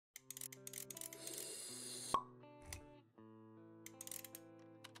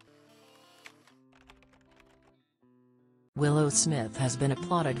Willow Smith has been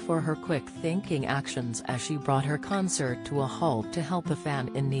applauded for her quick-thinking actions as she brought her concert to a halt to help a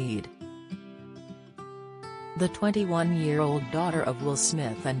fan in need. The 21-year-old daughter of Will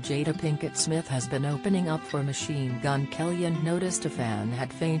Smith and Jada Pinkett Smith has been opening up for Machine Gun Kelly and noticed a fan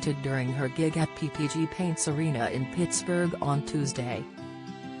had fainted during her gig at PPG Paints Arena in Pittsburgh on Tuesday.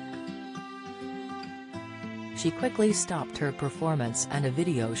 She quickly stopped her performance, and a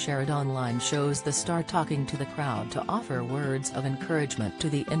video shared online shows the star talking to the crowd to offer words of encouragement to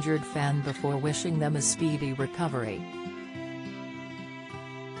the injured fan before wishing them a speedy recovery.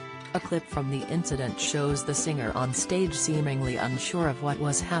 A clip from the incident shows the singer on stage seemingly unsure of what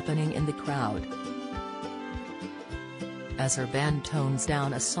was happening in the crowd. As her band tones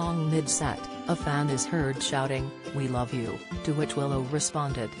down a song mid-set, a fan is heard shouting, "We love you," to which Willow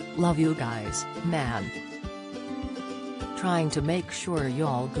responded, "Love you guys, man. Trying to make sure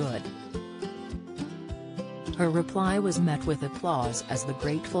y'all good." Her reply was met with applause as the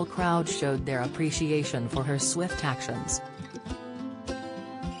grateful crowd showed their appreciation for her swift actions.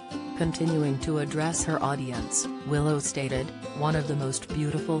 Continuing to address her audience, Willow stated, "One of the most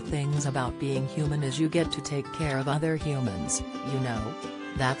beautiful things about being human is you get to take care of other humans, you know?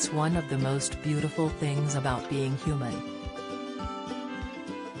 That's one of the most beautiful things about being human."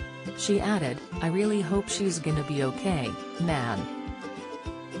 She added, "I really hope she's gonna be okay, man."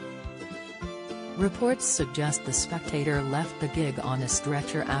 Reports suggest the Spectator left the gig on a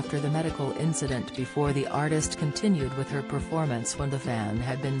stretcher after the medical incident before the artist continued with her performance when the fan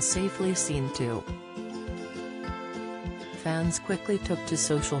had been safely seen to. Fans quickly took to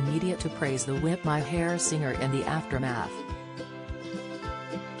social media to praise the Whip My Hair singer in the aftermath.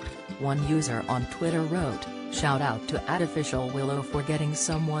 One user on Twitter wrote, "Shout out to @officialwillow for getting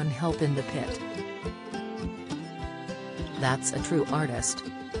someone help in the pit. That's a true artist."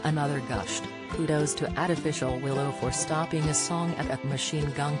 Another gushed, "Kudos to @officialwillow for stopping a song at a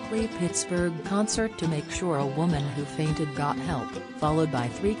Machine Gun Kelly Pittsburgh concert to make sure a woman who fainted got help," followed by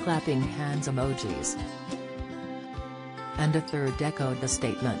 3 clapping hands emojis. And a third echoed the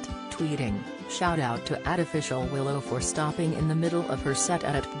statement, tweeting, "Shout out to @officialwillow for stopping in the middle of her set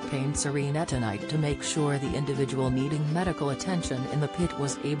at Paints Arena tonight to make sure the individual needing medical attention in the pit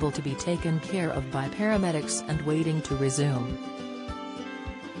was able to be taken care of by paramedics and waiting to resume."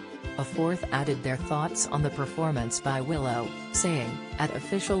 A fourth added their thoughts on the performance by Willow, saying,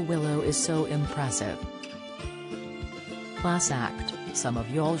 "@officialwillow is so impressive. Class act, some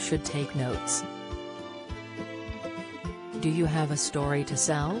of y'all should take notes." Do you have a story to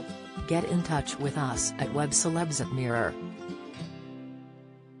sell? Get in touch with us at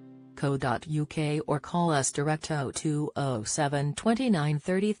webcelebs@mirror.co.uk or call us direct 0207 29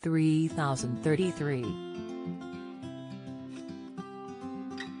 33 033.